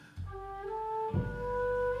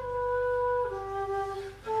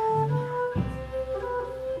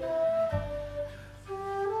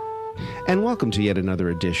And welcome to yet another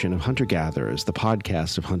edition of Hunter Gatherers, the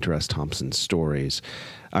podcast of Hunter S. Thompson's stories.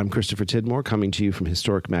 I'm Christopher Tidmore, coming to you from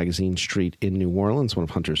historic Magazine Street in New Orleans, one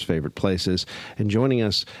of Hunter's favorite places. And joining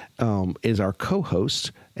us is our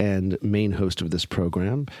co-host and main host of this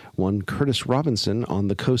program, one Curtis Robinson on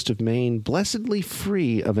the coast of Maine, blessedly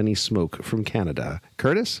free of any smoke from Canada.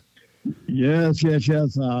 Curtis? Yes. We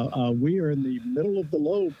are in the middle of the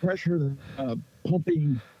low pressure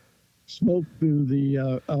pumping smoke through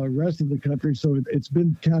the rest of the country, so it's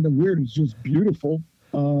been kind of weird. It's just beautiful,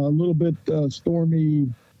 a little bit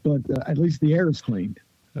stormy, but at least the air is clean.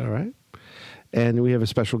 All right. And we have a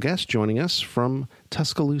special guest joining us from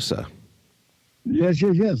Tuscaloosa. Yes.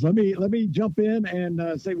 Let me jump in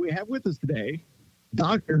and say we have with us today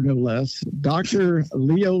Dr. no less, Dr.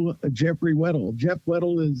 Leo Jeffrey Weddle. Jeff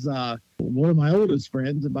Weddle is one of my oldest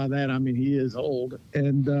friends, and by that I mean he is old,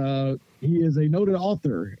 and he is a noted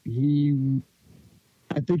author.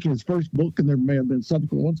 I think his first book, and there may have been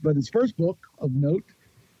subsequent ones, but his first book of note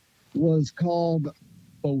was called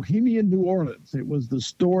Bohemian New Orleans. It was the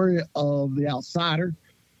story of the outsider.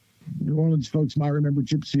 New Orleans folks might remember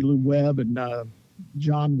Gypsy Lou Webb and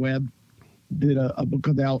John Webb did a book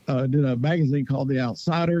about did a magazine called The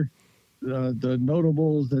Outsider. The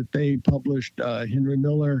notables that they published, Henry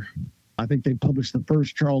Miller. I think they published the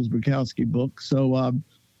first Charles Bukowski book. So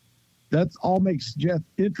that's all makes Jeff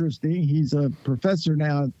interesting. He's a professor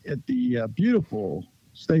now at the beautiful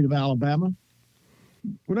state of Alabama.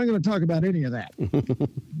 We're not going to talk about any of that.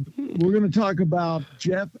 We're going to talk about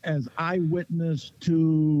Jeff as eyewitness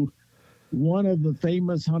to one of the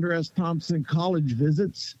famous Hunter S. Thompson college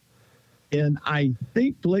visits in, I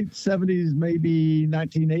think, late 70s, maybe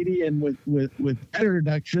 1980. And with that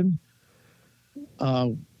introduction,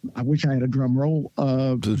 I wish I had a drum roll,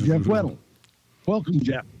 Jeff Weddle. Welcome,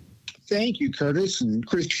 Jeff. Thank you, Curtis and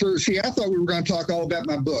Christopher. See, I thought we were going to talk all about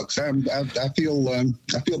my books. I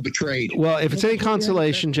feel betrayed. Well, if it's any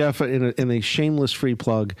consolation, Jeff, in a shameless free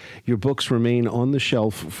plug, your books remain on the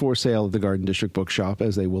shelf for sale at the Garden District Bookshop,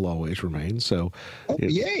 as they will always remain. So,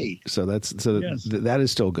 yay! So that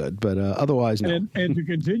is still good, but otherwise, no. And to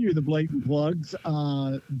continue the blatant plugs,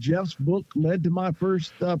 Jeff's book led to my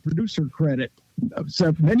first producer credit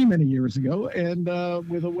many years ago, and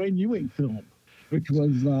with a Wayne Ewing film, which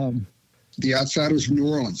was. The Outsiders of New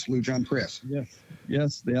Orleans, Lou John Press.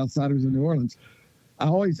 Yes, The Outsiders of New Orleans. I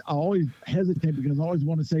always hesitate because I always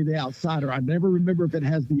want to say The Outsider. I never remember if it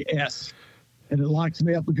has the S, and it locks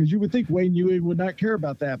me up because you would think Wayne Ewing would not care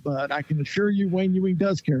about that, but I can assure you Wayne Ewing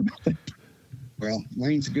does care about that. Well,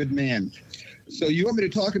 Wayne's a good man. So you want me to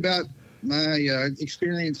talk about my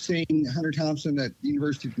experience seeing Hunter Thompson at the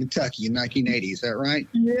University of Kentucky in 1980? Is that right?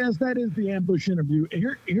 Yes, that is the ambush interview.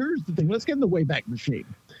 Here's the thing. Let's get in the Wayback Machine.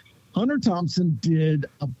 Hunter Thompson did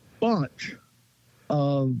a bunch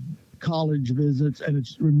of college visits, and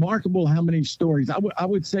it's remarkable how many stories. I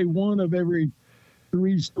would say one of every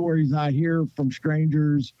 3 stories I hear from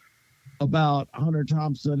strangers about Hunter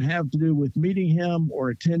Thompson have to do with meeting him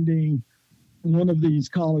or attending one of these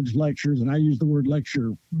college lectures, and I use the word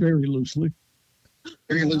lecture very loosely.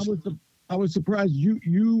 Very loosely. I was surprised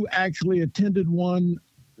you actually attended one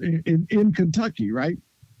in Kentucky, right?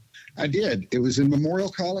 I did. It was in Memorial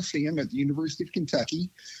Coliseum at the University of Kentucky,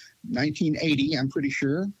 1980, I'm pretty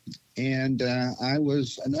sure. And I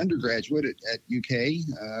was an undergraduate at UK,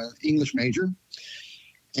 English major.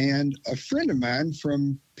 And a friend of mine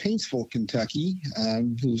from Paintsville, Kentucky,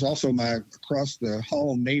 who was also my across the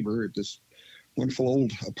hall neighbor at this wonderful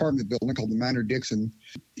old apartment building called the Minor Dixon,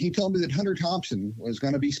 he told me that Hunter Thompson was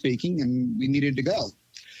going to be speaking and we needed to go.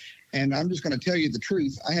 And I'm just going to tell you the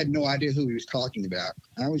truth. I had no idea who he was talking about.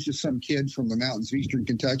 I was just some kid from the mountains of eastern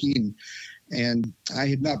Kentucky, and I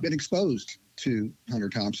had not been exposed to Hunter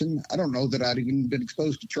Thompson. I don't know that I'd even been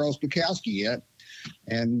exposed to Charles Bukowski yet.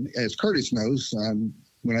 And as Curtis knows,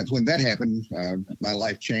 when that happened, my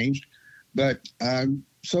life changed. But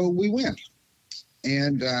so we went.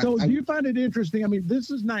 And so do you find it interesting? I mean, this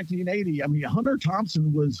is 1980. I mean, Hunter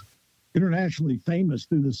Thompson was internationally famous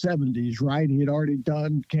through the 70s, right? He had already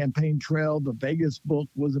done Campaign Trail. The Vegas book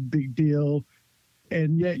was a big deal.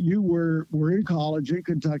 And yet you were in college in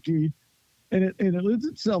Kentucky. And it lends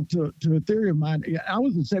itself to a theory of mine. I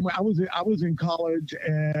was the same way. I was in college,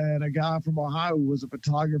 and a guy from Ohio who was a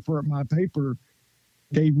photographer at my paper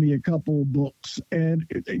gave me a couple of books. And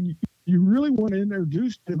you really want to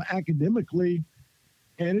introduce him academically.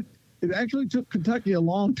 And it actually took Kentucky a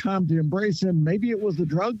long time to embrace him. Maybe it was the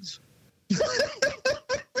drugs.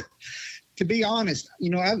 To be honest,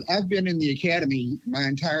 I've been in the academy my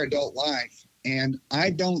entire adult life, and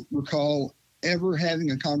I don't recall ever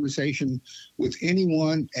having a conversation with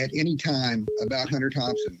anyone at any time about Hunter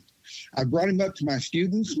Thompson. I brought him up to my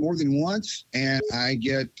students more than once, and I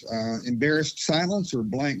get embarrassed silence or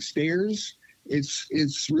blank stares.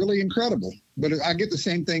 It's really incredible. But I get the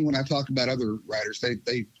same thing when I talk about other writers.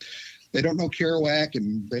 They don't know Kerouac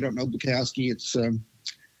and they don't know Bukowski. It's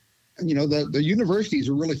the universities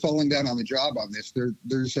are really falling down on the job on this.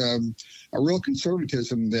 There's a real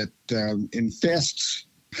conservatism that infests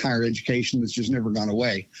higher education that's just never gone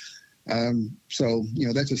away. So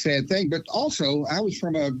that's a sad thing. But also, I was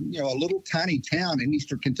from a little tiny town in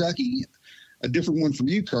eastern Kentucky, a different one from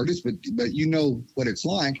you, Curtis, but you know what it's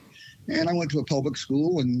like. And I went to a public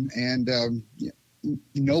school, and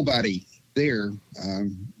nobody there,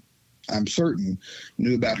 I'm certain,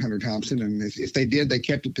 knew about Hunter Thompson. And if they did, they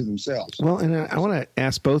kept it to themselves. Well, and I want to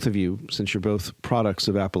ask both of you, since you're both products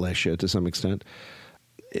of Appalachia to some extent.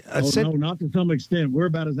 No, not to some extent. We're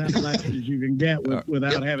about as Appalachian as you can get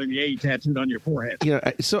without having the A tattooed on your forehead.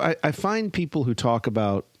 So I find people who talk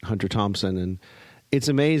about Hunter Thompson, and it's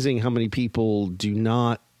amazing how many people do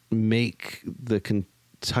not make the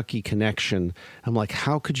Kentucky connection. I'm like,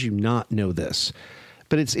 how could you not know this?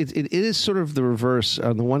 But it is sort of the reverse.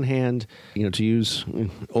 On the one hand, to use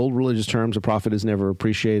old religious terms, a prophet is never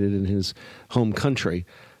appreciated in his home country.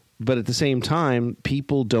 But at the same time,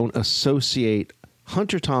 people don't associate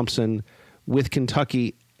Hunter Thompson with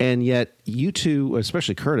Kentucky, and yet you two,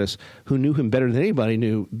 especially Curtis, who knew him better than anybody,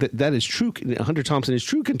 knew that is true. Hunter Thompson is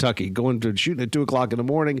true Kentucky, going to shooting at 2 o'clock in the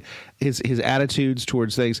morning. His attitudes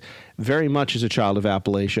towards things very much as a child of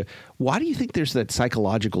Appalachia. Why do you think there's that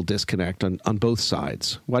psychological disconnect on both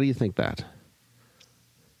sides? Why do you think that?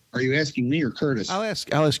 Are you asking me or Curtis? I'll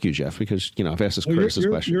ask you, Jeff, because I've asked this Curtis's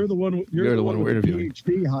question. You're the one. You're the one we're interviewing.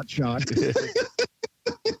 PhD hotshot.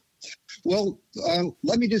 Well,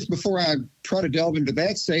 let me just, before I try to delve into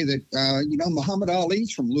that, say that, Muhammad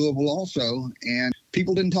Ali's from Louisville also, and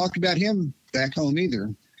people didn't talk about him back home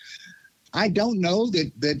either. I don't know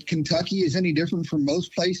that Kentucky is any different from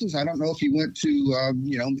most places. I don't know if you went to,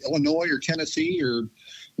 Illinois or Tennessee or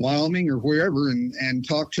Wyoming or wherever and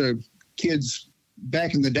talked to kids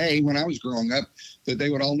back in the day when I was growing up, that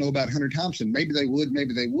they would all know about Hunter Thompson. Maybe they would,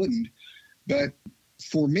 maybe they wouldn't. But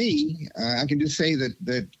for me, I can just say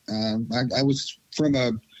that I was from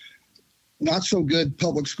a not so good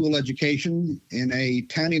public school education in a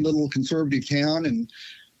tiny little conservative town. And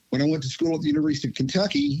when I went to school at the University of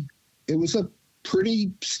Kentucky, it was a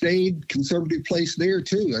pretty staid conservative place there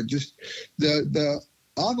too. The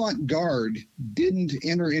avant-garde didn't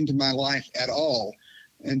enter into my life at all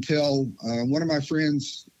until one of my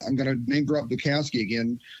friends, I'm going to name drop Bukowski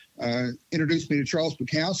again, introduced me to Charles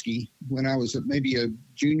Bukowski when I was maybe a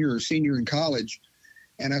junior or senior in college.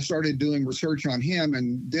 And I started doing research on him,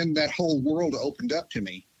 and then that whole world opened up to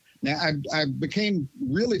me. Now, I became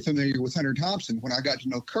really familiar with Hunter Thompson when I got to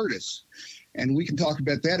know Curtis, and we can talk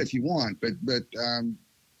about that if you want. But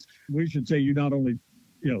we should say you not only,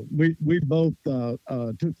 we both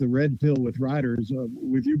took the red pill with writers,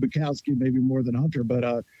 with you, Bukowski, maybe more than Hunter, but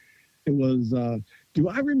it was, do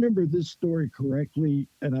I remember this story correctly?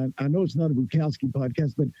 And I know it's not a Bukowski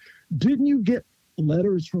podcast, but didn't you get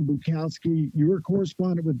letters from Bukowski? You were a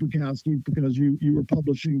correspondent with Bukowski because you were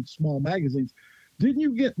publishing small magazines. Didn't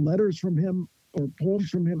you get letters from him or poems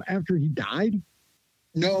from him after he died?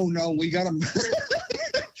 No, we got them.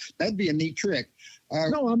 That'd be a neat trick.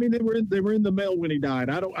 No, I mean they were in the mail when he died.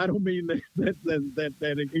 I don't mean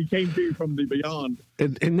that he came to you from the beyond.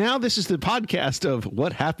 And now this is the podcast of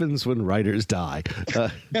what happens when writers die.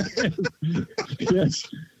 Yes.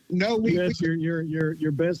 No,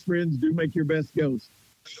 your best friends do make your best ghosts.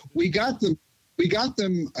 We got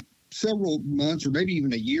them several months or maybe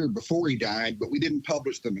even a year before he died, but we didn't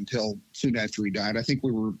publish them until soon after he died. I think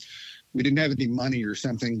we didn't have any money or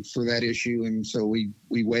something for that issue, and so we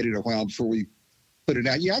waited a while before we put it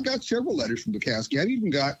out. Yeah, I got several letters from Bukowski. I've even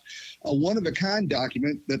got a one-of-a-kind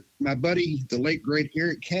document that my buddy, the late, great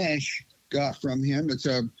Eric Cash, got from him. It's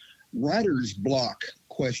a writer's block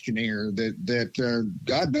questionnaire that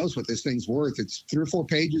God knows what this thing's worth. It's 3 or 4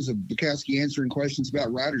 pages of Bukowski answering questions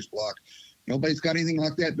about writer's block. Nobody's got anything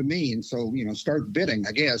like that but me, and so, start bidding,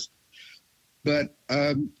 I guess. But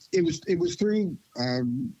it was through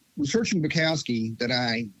researching Bukowski that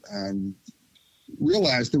I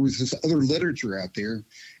realized there was this other literature out there,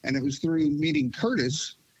 and it was through meeting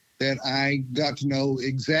Curtis that I got to know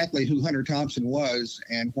exactly who Hunter Thompson was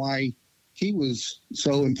and why he was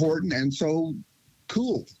so important and so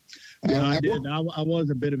cool. Yeah, I did. I was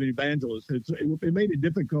a bit of an evangelist. It made it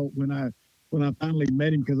difficult when I finally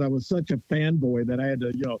met him because I was such a fanboy that I had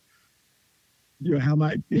to, how am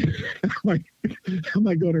I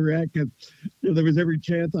going to react? Because there was every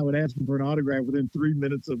chance I would ask him for an autograph within 3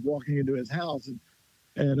 minutes of walking into his house. And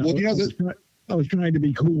And Well, I was trying to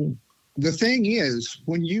be cool. The thing is,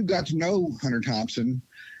 when you got to know Hunter Thompson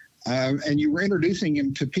and you were introducing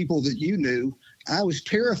him to people that you knew, I was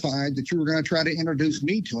terrified that you were going to try to introduce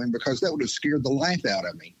me to him because that would have scared the life out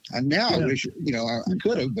of me. And now I wish, I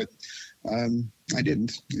could have, but I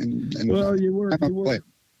didn't. And well, you are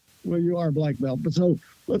a black belt. But so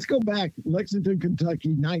let's go back. Lexington,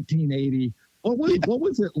 Kentucky, 1980. What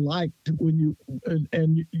was it like when you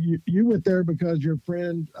went there because your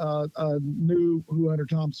friend knew who Hunter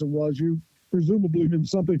Thompson was? You presumably knew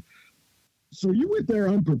something. So you went there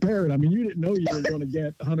unprepared. I mean, you didn't know you were going to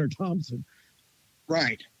get Hunter Thompson.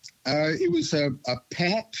 Right. It was a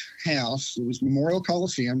packed house. It was Memorial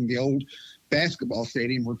Coliseum, the old basketball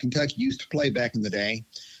stadium where Kentucky used to play back in the day.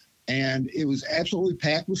 And it was absolutely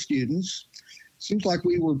packed with students. Seems like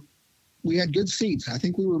we had good seats. I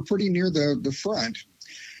think we were pretty near the front.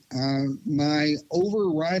 My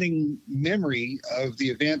overriding memory of the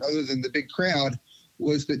event, other than the big crowd,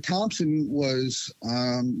 was that Thompson was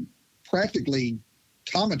practically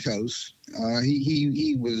comatose.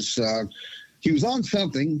 He was on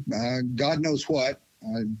something, God knows what,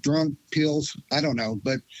 drunk, pills, I don't know,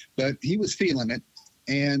 but he was feeling it.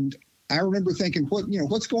 And I remember thinking,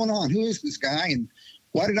 what's going on? Who is this guy? And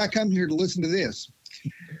why did I come here to listen to this?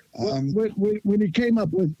 When he came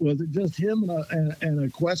up with, was it just him and a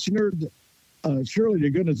questioner? Surely to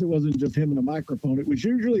goodness it wasn't just him and a microphone. It was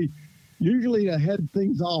usually to head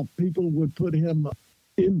things off, people would put him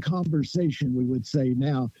in conversation, we would say.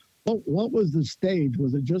 Now, what was the stage?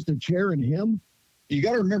 Was it just a chair and him? You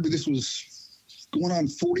got to remember this was going on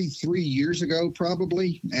 43 years ago,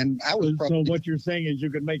 probably. And I was probably... So what you're saying is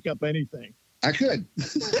you could make up anything. I could.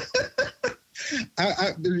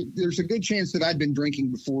 There's a good chance that I'd been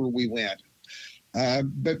drinking before we went.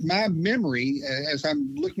 But my memory, as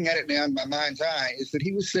I'm looking at it now in my mind's eye, is that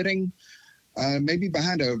he was sitting maybe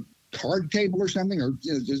behind a card table or something, or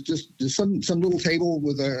just some little table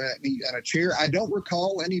with a chair. I don't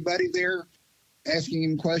recall anybody there asking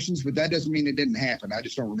him questions, but that doesn't mean it didn't happen. I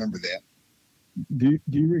just don't remember that. Do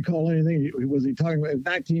you recall anything? Was he talking about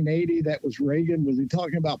 1980? That was Reagan. Was he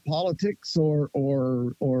talking about politics or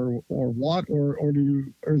what? Or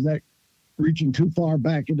is that reaching too far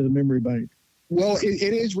back into the memory bank? Well,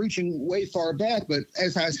 it is reaching way far back, but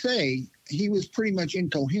as I say, he was pretty much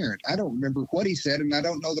incoherent. I don't remember what he said, and I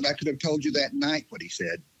don't know that I could have told you that night what he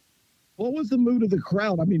said. What was the mood of the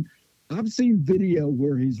crowd? I mean, I've seen video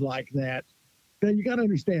where he's like that. Now, you got to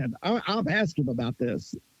understand, I've asked him about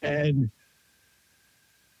this, and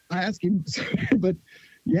I asked him, but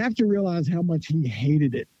you have to realize how much he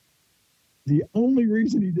hated it. The only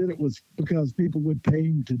reason he did it was because people would pay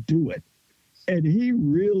him to do it. And he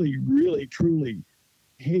really, really, truly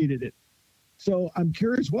hated it. So I'm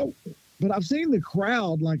curious but I've seen the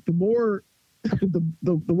crowd, like the more,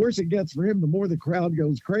 the worse it gets for him, the more the crowd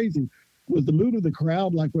goes crazy. Was the mood of the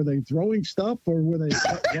crowd like, were they throwing stuff or were they?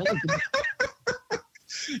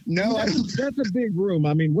 No, that's a big room.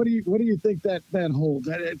 I mean, what do you think that holds?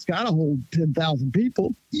 It's got to hold 10,000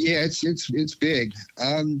 people. Yeah, it's big.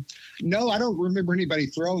 No, I don't remember anybody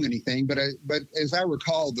throwing anything, but as I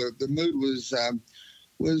recall, the mood was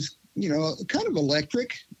kind of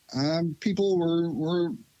electric. People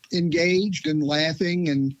were engaged and laughing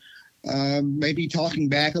and maybe talking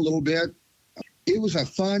back a little bit. It was a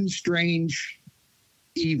fun, strange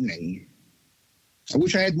evening. I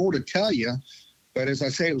wish I had more to tell you. But as I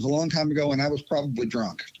say, it was a long time ago, and I was probably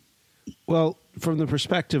drunk. Well, from the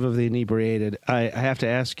perspective of the inebriated, I have to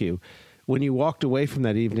ask you, when you walked away from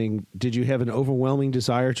that evening, did you have an overwhelming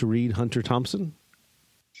desire to read Hunter Thompson?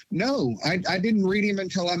 No, I didn't read him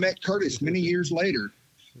until I met Curtis many years later.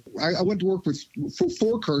 I went to work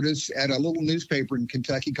for Curtis at a little newspaper in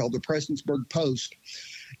Kentucky called the Prestonsburg Post.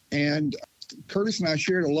 And Curtis and I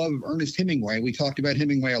shared a love of Ernest Hemingway. We talked about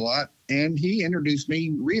Hemingway a lot, and he reintroduced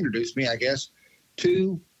me, I guess,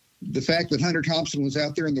 to the fact that Hunter Thompson was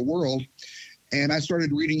out there in the world, and I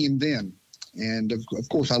started reading him then. And of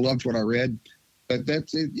course, I loved what I read, but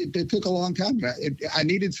it took a long time. I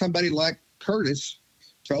needed somebody like Curtis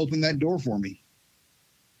to open that door for me.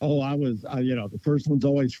 Oh, the first one's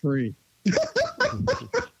always free.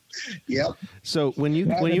 Yep. So when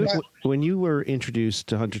you were introduced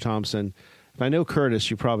to Hunter Thompson, if I know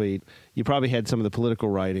Curtis, you probably had some of the political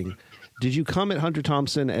writing. Did you come at Hunter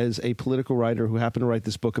Thompson as a political writer who happened to write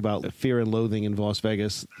this book about fear and loathing in Las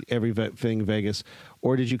Vegas, everything Vegas,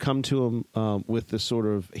 or did you come to him with the sort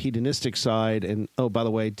of hedonistic side? And oh, by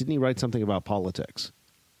the way, didn't he write something about politics?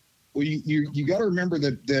 Well, you got to remember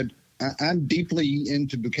that I'm deeply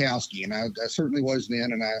into Bukowski, and I certainly was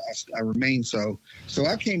then, and I remain so. So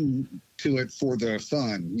I came to it for the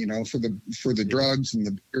fun, for the drugs and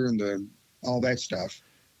the beer and the all that stuff.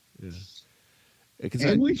 Yeah.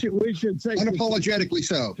 And we should say unapologetically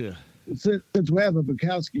so. Yeah. Since we have a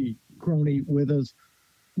Bukowski crony with us,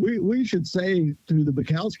 we should say to the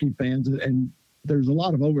Bukowski fans, and there's a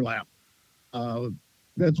lot of overlap.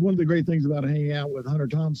 That's one of the great things about hanging out with Hunter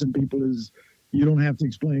Thompson people is you don't have to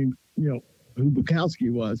explain, who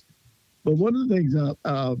Bukowski was. But one of the things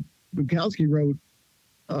Bukowski wrote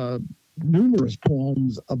numerous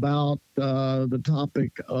poems about the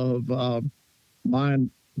topic of my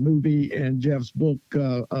movie and Jeff's book,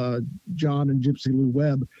 John and Gypsy Lou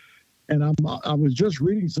Webb. And I was just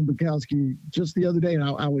reading some Bukowski just the other day, and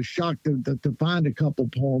I was shocked to find a couple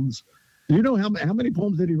poems. Do you know how many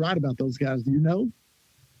poems did he write about those guys? Do you know?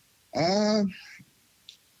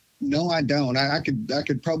 No, I don't. I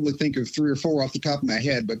could probably think of 3 or 4 off the top of my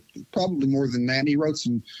head, but probably more than that. He wrote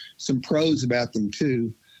some prose about them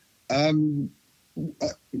too. One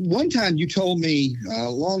time you told me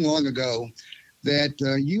long ago that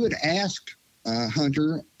you had asked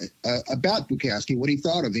Hunter about Bukowski, what he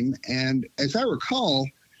thought of him, and as I recall,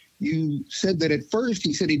 you said that at first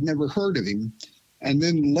he said he'd never heard of him, and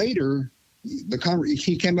then later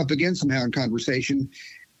he came up again somehow in conversation.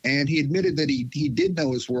 And he admitted that he did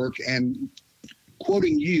know his work, and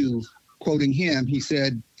quoting him, he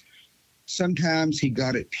said, sometimes he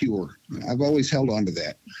got it pure. I've always held on to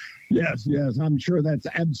that. Yes, I'm sure that's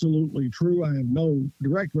absolutely true. I have no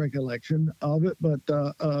direct recollection of it, but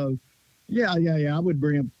yeah, I would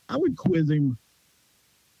quiz him.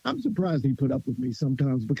 I'm surprised he put up with me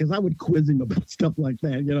sometimes because I would quiz him about stuff like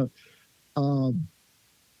that,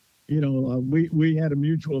 we had a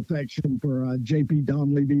mutual affection for J.P.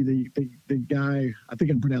 Donlevy, the guy, I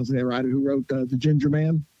think I'm pronouncing that right, who wrote The Ginger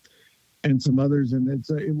Man and some others. And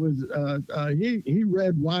he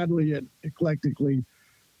read widely and eclectically.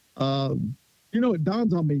 It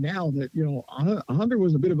dawns on me now that, Hunter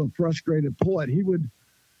was a bit of a frustrated poet. He would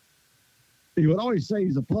always say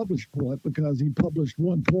he's a published poet because he published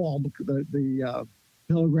one poem, the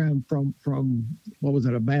telegram from what was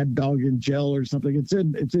it, a Mad Dog in Jail or something. It's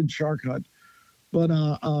in Shark Hunt, but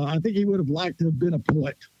I think he would have liked to have been a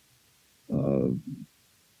poet,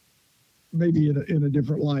 maybe in a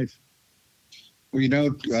different life. Well,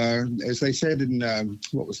 as they said in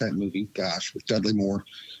what was that movie? Gosh, with Dudley Moore.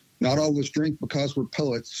 Not all of us drink because we're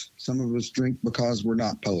poets. Some of us drink because we're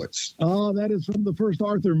not poets. Oh, that is from the first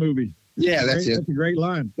Arthur movie. Yeah, that's it. That's a great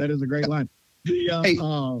line. That is a great line.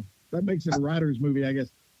 That makes it a writer's movie, I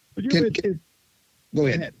guess. But go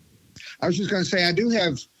ahead. I was just going to say, I do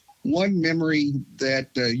have one memory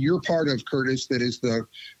that you're part of, Curtis, that is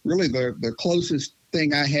really the closest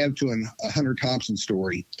thing I have to a Hunter Thompson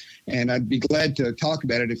story, and I'd be glad to talk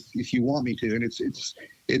about it if you want me to. And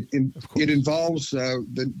it involves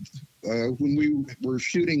when we were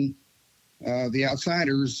shooting The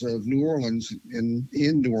Outsiders of New Orleans in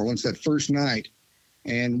New Orleans that first night.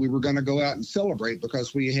 And we were going to go out and celebrate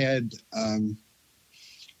because we had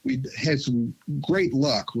some great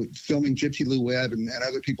luck with filming Gypsy Lou Webb and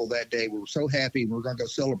other people that day. We were so happy. We were going to go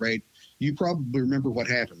celebrate. You probably remember what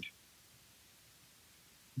happened.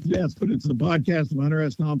 Yes, but it's the podcast of Hunter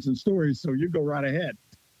S. Thompson Stories, so you go right ahead.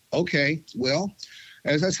 Okay. Well,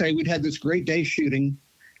 as I say, we'd had this great day shooting.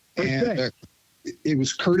 And it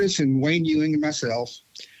was Curtis and Wayne Ewing and myself.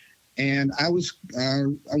 And I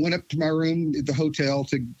went up to my room at the hotel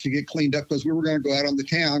to get cleaned up because we were going to go out on the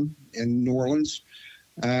town in New Orleans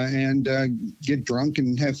and get drunk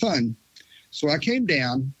and have fun. So I came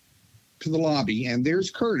down to the lobby, and there's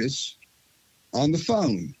Curtis on the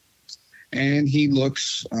phone. And he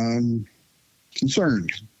looks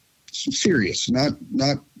concerned, serious, not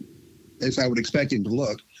as I would expect him to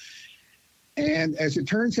look. And as it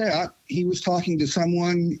turns out, he was talking to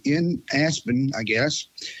someone in Aspen, I guess,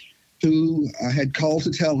 who had called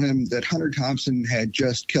to tell him that Hunter Thompson had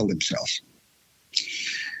just killed himself.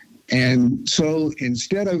 And so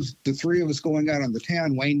instead of the three of us going out on the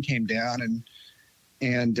town, Wayne came down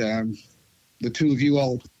and the two of you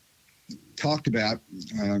all talked about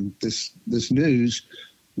this news.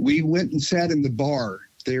 We went and sat in the bar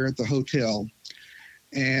there at the hotel,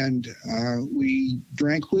 and we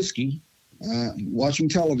drank whiskey, watching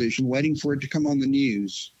television, waiting for it to come on the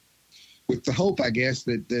news, with the hope, I guess,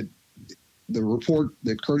 that the report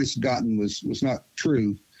that Curtis had gotten was not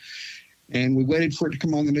true. And we waited for it to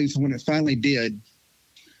come on the news. And when it finally did,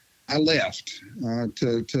 I left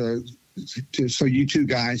to so you two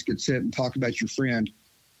guys could sit and talk about your friend.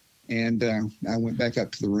 And I went back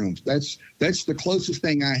up to the room. That's the closest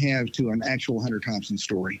thing I have to an actual Hunter Thompson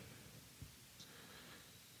story.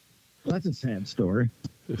 That's a sad story.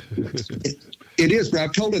 It is, but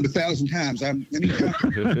I've told it 1,000 times. But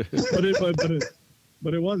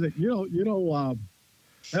it wasn't.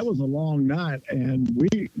 That was a long night, and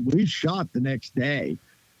we shot the next day,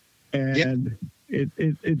 and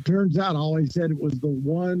it turns out I always said it was the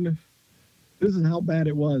one. This is how bad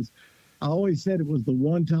it was. I always said it was the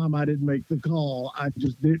one time I didn't make the call. I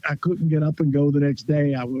couldn't get up and go the next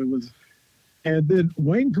day. And then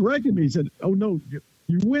Wayne corrected me. He said, "Oh no,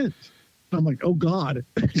 you went." I'm like, "Oh God."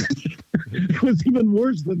 It was even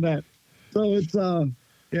worse than that. So it's that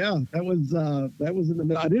was in the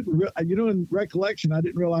middle. I didn't in recollection, I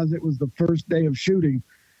didn't realize it was the first day of shooting.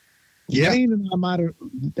 Yeah. Wayne and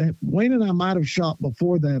I might have shot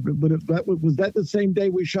before that, but was that the same day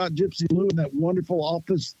we shot Gypsy Lou in that wonderful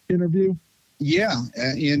office interview? Yeah,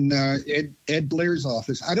 in Ed Blair's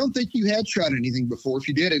office. I don't think you had shot anything before. If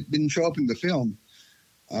you did, it didn't show up in the film.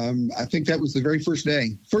 I think that was the very first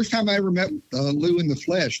day. First time I ever met Lou in the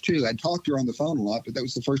flesh, too. I talked to her on the phone a lot, but that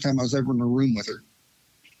was the first time I was ever in a room with her.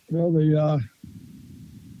 Well, the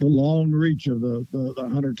long reach of the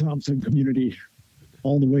Hunter Thompson community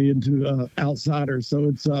all the way into outsiders. So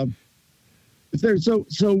it's there. So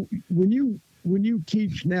when you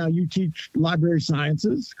teach now, you teach library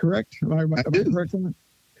sciences, correct? Am I correct on that?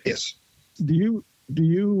 Yes. Do you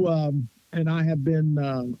and I have been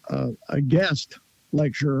a guest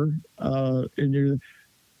lecturer in your.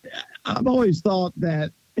 I've always thought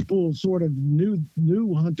that people sort of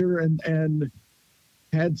knew Hunter and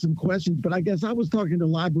had some questions, but I guess I was talking to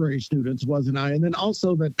library students, wasn't I? And then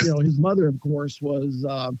also that his mother, of course, was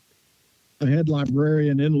a head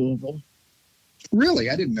librarian in Louisville. Really,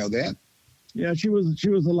 I didn't know that. Yeah, she was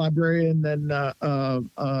a librarian. Then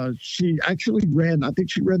she actually ran. I think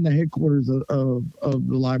she ran the headquarters of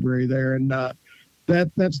the library there, and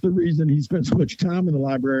that's the reason he spent so much time in the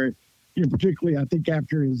library. Particularly, I think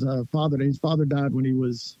after his father. His father died when he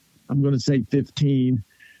was, I'm going to say, 15.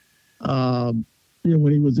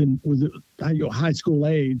 When he was high school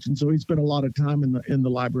age, and so he spent a lot of time in the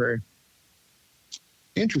library.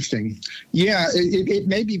 Interesting. Yeah, it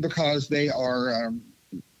may be because they are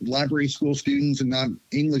library school students and not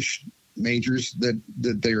English majors that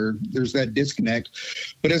there's that disconnect.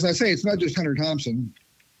 But as I say, it's not just Hunter Thompson.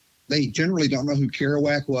 They generally don't know who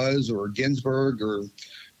Kerouac was, or Ginsberg, or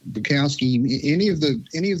Bukowski, any of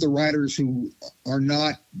the writers who are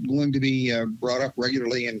not going to be brought up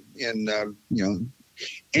regularly in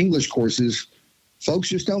English courses. Folks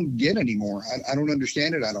just don't get anymore. I don't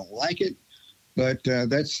understand it. I don't like it, but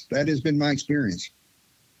that has been my experience.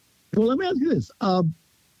 Well, let me ask you this. I'm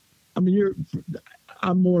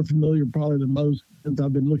more familiar probably than most since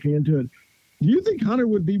I've been looking into it. Do you think Hunter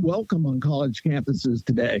would be welcome on college campuses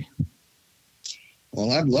today?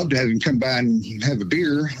 Well, I'd love to have him come by and have a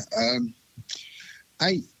beer.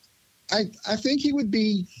 I think he would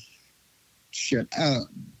be.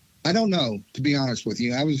 I don't know, to be honest with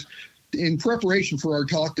you. I was in preparation for our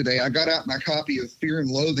talk today. I got out my copy of Fear and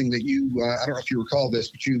Loathing that you. I don't know if you recall this,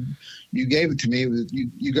 but you gave it to me.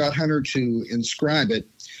 You got Hunter to inscribe it,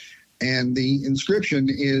 and the inscription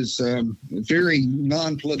is very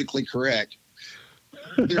non-politically correct.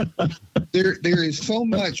 There is so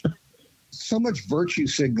much virtue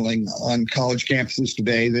signaling on college campuses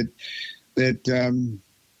today that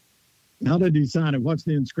how did he sign it? What's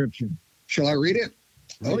the inscription? Shall I read it?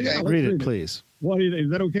 Oh okay. yeah, read it, please. What is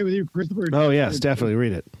that okay with you, Christopher? Oh yes, definitely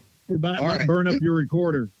read it. It might burn up your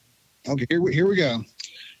recorder. Okay, here we go.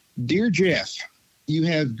 Dear Jeff, you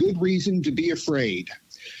have good reason to be afraid.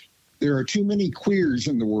 There are too many queers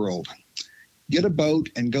in the world. Get a boat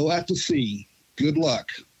and go out to sea. Good luck.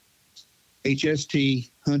 HST,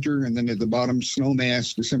 Hunter, and then at the bottom,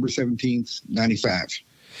 Snowmass, December 17th, 95.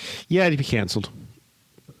 Yeah, it'd be canceled.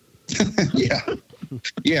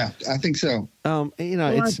 Yeah, I think so.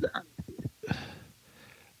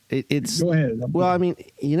 It's. Go ahead. Well, I mean,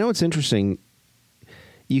 it's interesting.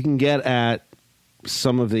 You can get at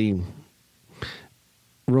some of the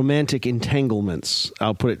romantic entanglements,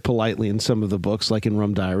 I'll put it politely, in some of the books, like in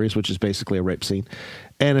Rum Diaries, which is basically a rape scene,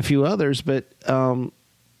 and a few others, but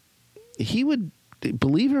he would,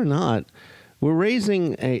 believe it or not, we're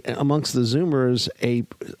raising amongst the Zoomers a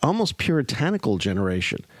almost puritanical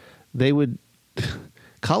generation.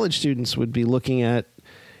 College students would be looking at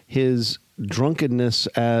his drunkenness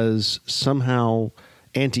as somehow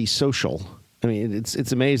antisocial. I mean,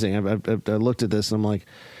 it's amazing. I've looked at this and I'm like,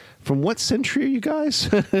 from what century are you guys?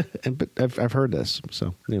 But I've heard this,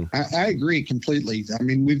 so I agree completely. I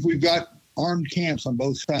mean, we've got armed camps on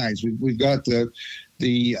both sides. We've got the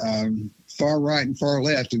far right and far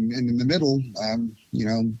left, and in the middle,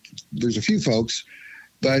 there's a few folks,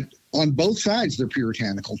 but on both sides, they're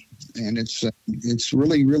puritanical, and it's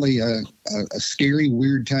really a scary,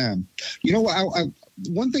 weird time. You know,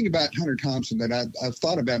 one thing about Hunter Thompson that I've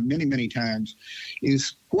thought about many times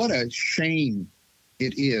is what a shame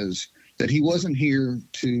it is that he wasn't here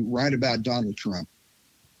to write about Donald Trump.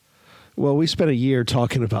 Well, we spent a year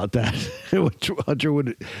talking about that, which Hunter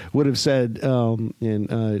would have said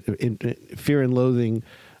in Fear and Loathing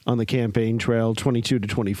on the Campaign Trail, 22 to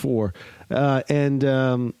 24,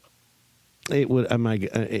 and it would.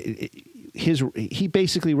 He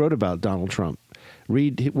basically wrote about Donald Trump.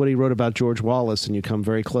 Read what he wrote about George Wallace, and you come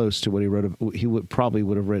very close to what he wrote. He probably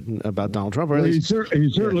would have written about Donald Trump. Or at least, he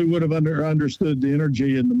certainly would have understood the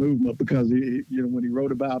energy in the movement, because when he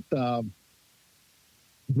wrote about the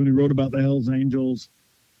Hells Angels,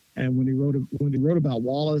 and when he wrote about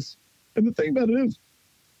Wallace. And the thing about it is,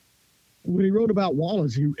 when he wrote about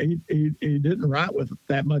Wallace, he didn't write with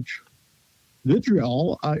that much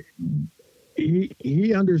vitriol.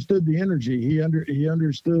 He understood the energy. He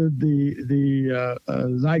understood the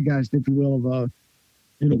zeitgeist, if you will, of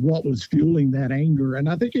what was fueling that anger. And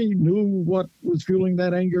I think he knew what was fueling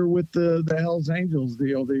that anger with the Hells Angels,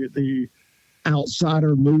 the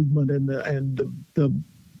outsider movement, and the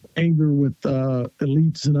anger with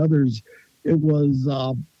elites and others. It was,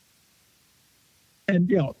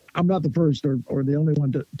 and I'm not the first or the only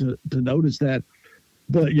one to notice that,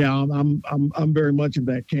 but yeah, I'm very much of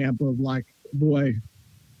that camp of like, boy,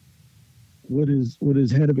 would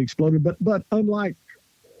his head have exploded? But unlike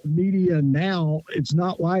media now, it's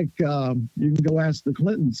not like you can go ask the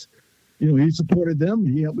Clintons. He supported them.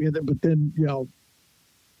 He helped me with it. But then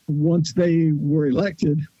once they were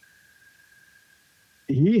elected,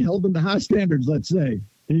 he held them to high standards. Let's say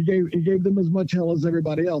he gave them as much hell as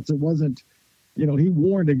everybody else. It wasn't, he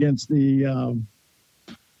warned against the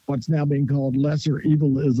what's now being called lesser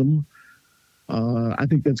evilism. I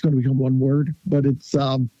think that's going to become one word, but it's,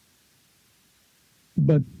 Jeff,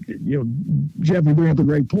 you bring up a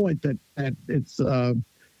great point that it's,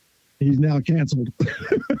 he's now canceled.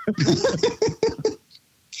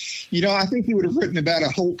 I think he would have written about a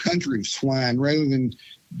whole country of swine rather than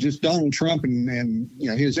just Donald Trump and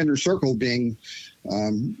his inner circle being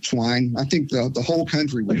swine. I think the whole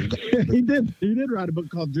country would have done. He did write a book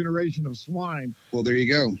called Generation of Swine. Well, there you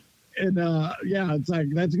go. And it's like,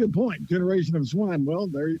 that's a good point. Generation of swine. Well,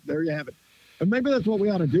 there you have it. And maybe that's what we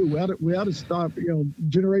ought to do. We ought to stop,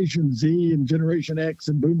 Generation Z and Generation X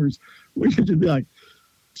and Boomers. We should just be like,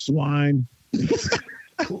 swine.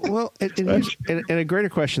 Well, and a greater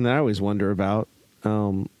question that I always wonder about,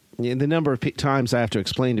 the number of times I have to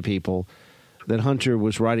explain to people that Hunter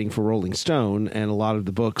was writing for Rolling Stone, and a lot of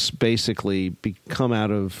the books basically come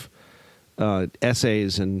out of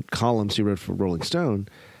essays and columns he wrote for Rolling Stone.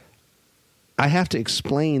 I have to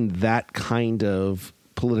explain that kind of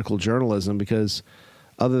political journalism because,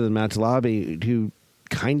 other than Matt Talabi, who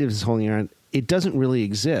kind of is holding around, it doesn't really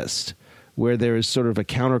exist, where there is sort of a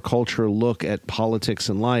counterculture look at politics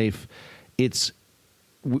and life.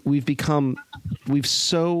 We've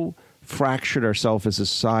so fractured ourselves as a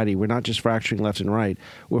society. We're not just fracturing left and right.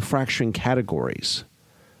 We're fracturing categories.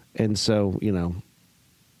 And so, you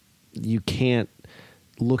can't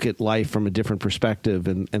look at life from a different perspective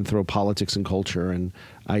and throw politics and culture and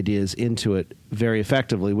ideas into it very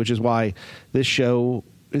effectively, which is why this show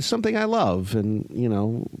is something I love,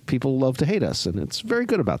 and people love to hate us, and it's very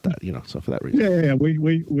good about that. So for that reason, yeah, we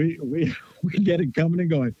get it coming and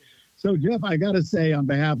going. So Jeff, I got to say on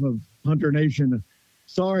behalf of Hunter Nation,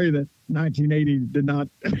 sorry that 1980 did not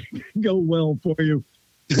go well for you.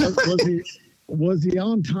 Was he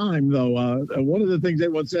on time though? One of the things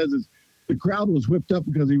everyone says is the crowd was whipped up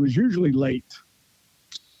because he was usually late.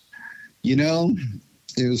 It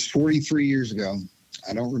was 43 years ago.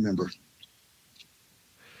 I don't remember.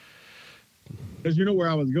 Because you know where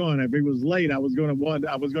I was going. If he was late, I was going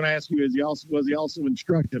to ask you: was he also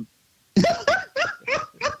instructive?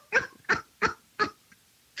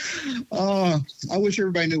 I wish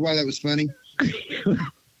everybody knew why that was funny.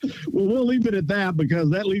 Well, we'll leave it at that because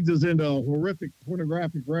that leads us into a horrific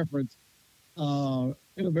pornographic reference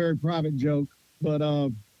in a very private joke. But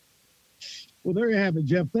well, there you have it,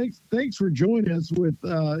 Jeff. Thanks for joining us with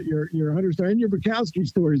your Hunter story and your Bukowski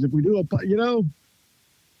stories. If we do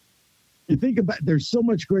you think about, there's so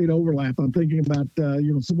much great overlap. I'm thinking about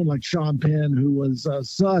someone like Sean Penn, who was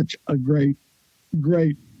such a great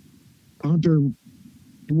Hunter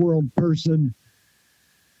world person,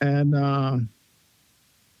 and I'm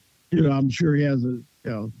sure he has if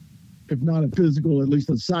not a physical, at least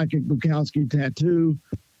a psychic Bukowski tattoo.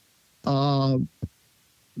 I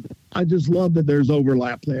just love that there's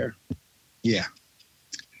overlap there. Yeah,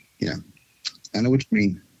 I know what you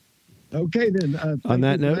mean. Okay, then. On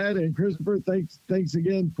that note, and Christopher, thanks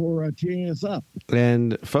again for teeing us up.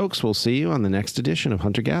 And folks, we'll see you on the next edition of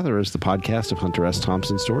Hunter Gatherers, the podcast of Hunter S.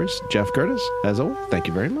 Thompson Stories. Jeff Curtis, as always, thank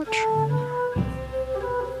you very much.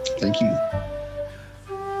 Thank you.